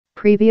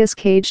Previous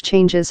cage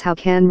changes how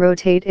can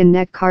rotate in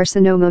neck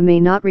carcinoma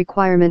may not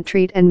requirement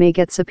treat and may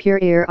get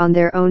superior on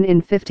their own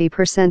in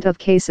 50% of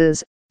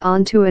cases.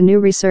 On to a new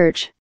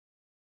research.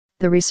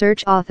 The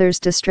research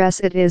authors distress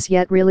it is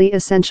yet really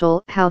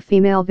essential how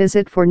female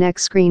visit for neck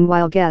screen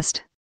while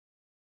guest.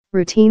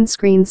 Routine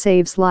screen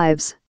saves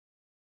lives.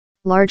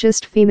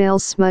 Largest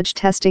females smudge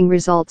testing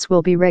results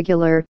will be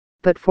regular,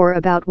 but for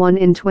about 1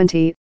 in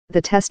 20,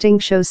 the testing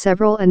shows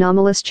several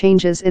anomalous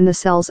changes in the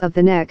cells of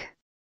the neck.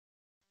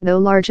 Though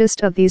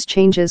largest of these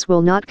changes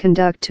will not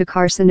conduct to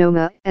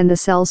carcinoma and the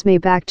cells may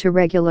back to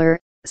regular,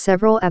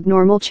 several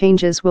abnormal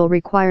changes will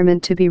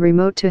requirement to be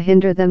remote to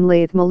hinder them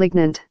lathe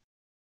malignant.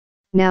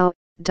 Now,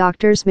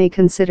 doctors may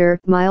consider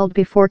mild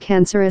before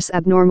cancerous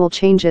abnormal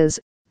changes,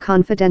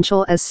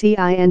 confidential as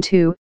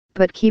CIN2,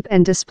 but keep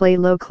and display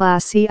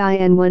low-class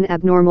CIN1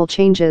 abnormal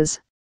changes.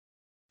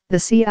 The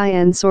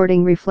CIN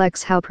sorting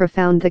reflects how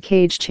profound the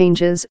cage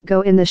changes go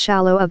in the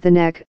shallow of the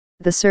neck,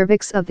 the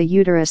cervix of the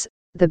uterus.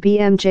 The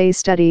BMJ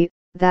study,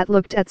 that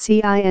looked at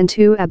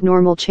CIN2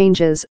 abnormal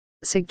changes,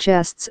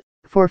 suggests,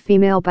 for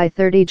female by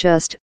 30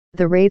 just,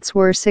 the rates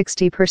were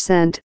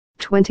 60%,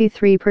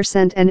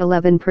 23% and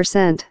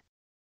 11%.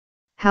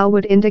 How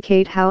would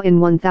indicate how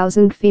in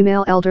 1,000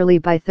 female elderly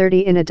by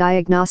 30 in a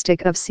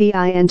diagnostic of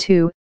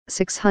CIN2,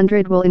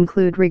 600 will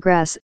include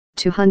regress,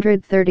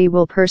 230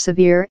 will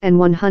persevere and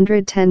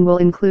 110 will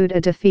include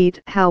a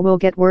defeat. How will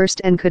get worse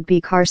and could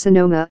be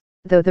carcinoma,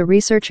 though the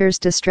researchers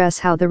distress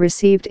how the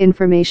received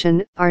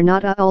information are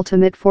not a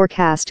ultimate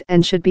forecast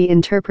and should be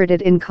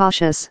interpreted in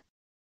cautious.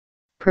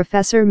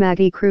 Professor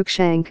Maggie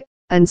Cruikshank,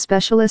 an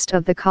specialist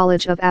of the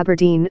College of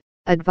Aberdeen,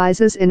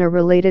 advises in a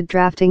related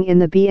drafting in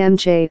the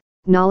BMJ,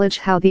 knowledge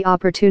how the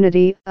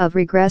opportunity of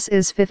regress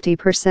is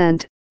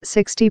 50%,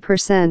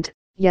 60%,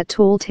 yet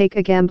tool take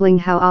a gambling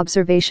how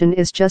observation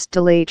is just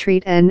delay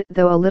treat and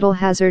though a little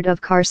hazard of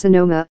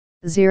carcinoma,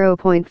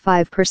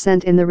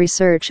 0.5% in the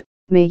research,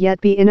 may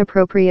yet be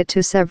inappropriate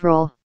to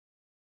several.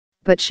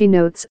 But she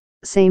notes,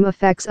 same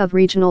effects of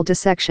regional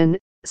dissection,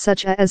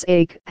 such as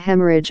ache,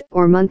 hemorrhage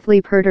or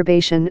monthly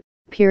perturbation,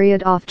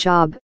 period off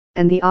job,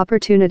 and the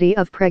opportunity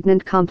of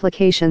pregnant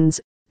complications,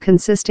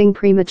 consisting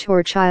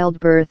premature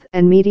childbirth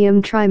and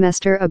medium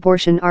trimester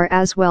abortion are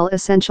as well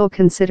essential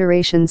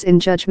considerations in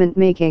judgment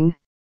making.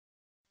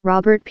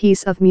 Robert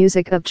Piece of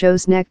Music of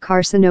Joe's Neck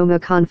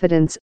Carcinoma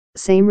Confidence,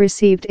 same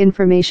received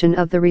information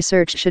of the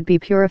research should be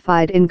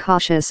purified in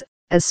cautious,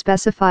 as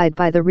specified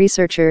by the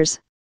researchers.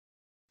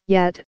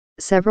 Yet,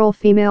 several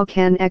female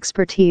can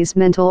expertise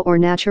mental or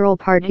natural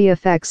party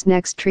effects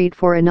next treat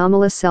for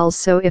anomalous cells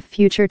so if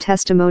future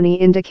testimony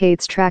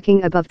indicates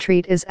tracking above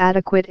treat is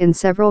adequate in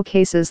several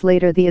cases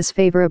later the is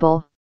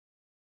favorable.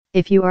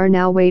 If you are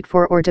now wait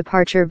for or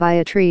departure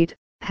via treat,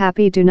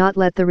 happy do not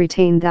let the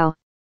retain thou.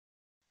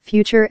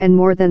 Future and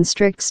more than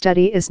strict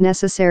study is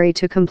necessary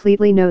to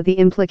completely know the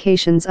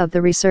implications of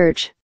the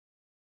research.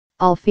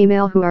 All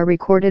female who are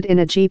recorded in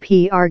a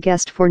GP are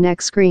guessed for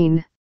neck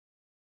screen.